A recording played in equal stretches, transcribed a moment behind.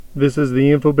This is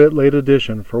the Infobit Late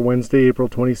Edition for Wednesday, April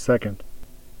 22nd.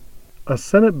 A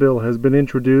Senate bill has been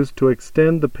introduced to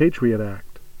extend the Patriot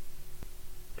Act.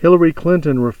 Hillary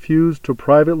Clinton refused to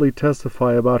privately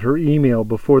testify about her email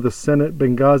before the Senate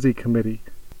Benghazi Committee.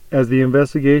 As the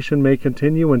investigation may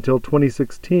continue until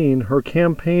 2016, her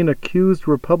campaign accused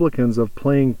Republicans of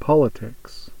playing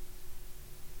politics.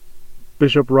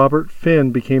 Bishop Robert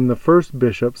Finn became the first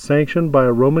bishop sanctioned by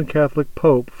a Roman Catholic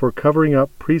pope for covering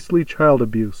up priestly child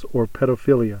abuse or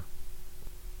pedophilia.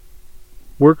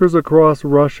 Workers across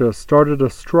Russia started a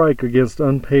strike against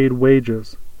unpaid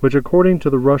wages, which according to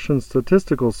the Russian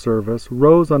Statistical Service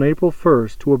rose on April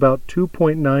 1st to about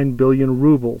 2.9 billion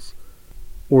rubles,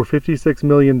 or $56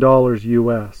 million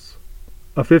US,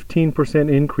 a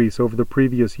 15% increase over the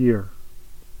previous year.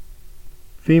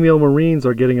 Female Marines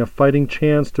are getting a fighting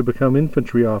chance to become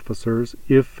infantry officers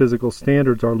if physical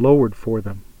standards are lowered for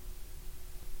them.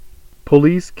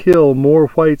 Police kill more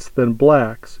whites than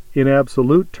blacks in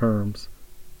absolute terms,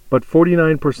 but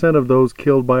 49% of those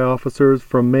killed by officers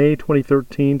from May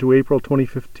 2013 to April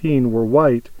 2015 were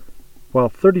white, while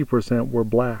 30% were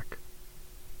black.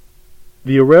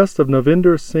 The arrest of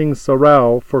Navinder Singh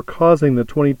Sarao for causing the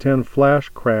 2010 flash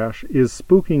crash is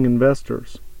spooking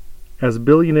investors. As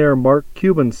billionaire Mark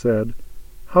Cuban said,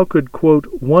 how could,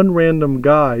 quote, one random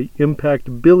guy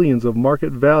impact billions of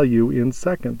market value in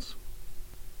seconds?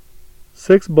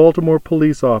 6 Baltimore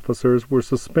police officers were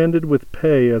suspended with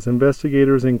pay as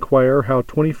investigators inquire how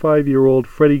 25-year-old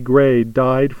Freddie Gray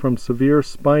died from severe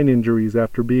spine injuries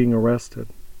after being arrested.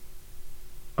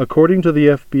 According to the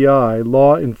FBI,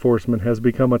 law enforcement has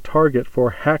become a target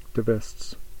for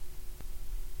hacktivists.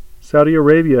 Saudi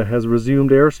Arabia has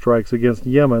resumed airstrikes against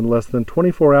Yemen less than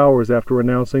 24 hours after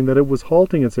announcing that it was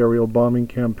halting its aerial bombing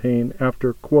campaign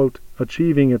after, quote,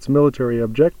 achieving its military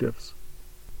objectives.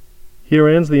 Here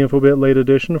ends the Infobit Late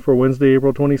Edition for Wednesday,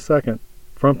 April 22nd.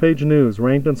 Front page news,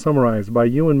 ranked and summarized by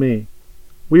you and me.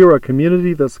 We are a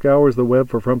community that scours the web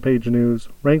for front page news,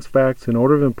 ranks facts in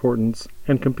order of importance,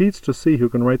 and competes to see who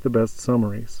can write the best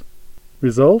summaries.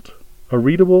 Result? A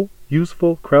readable,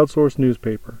 useful, crowdsourced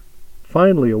newspaper.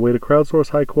 Finally, a way to crowdsource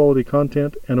high-quality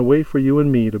content and a way for you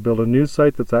and me to build a news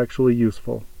site that's actually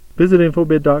useful. Visit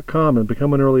Infobit.com and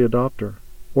become an early adopter,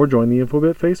 or join the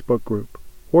Infobit Facebook group,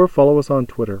 or follow us on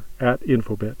Twitter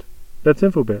 @Infobit. That's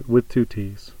Infobit with 2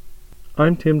 T's.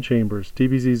 I'm Tim Chambers,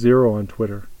 TBZ0 on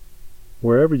Twitter.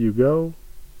 Wherever you go,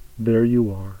 there you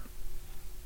are.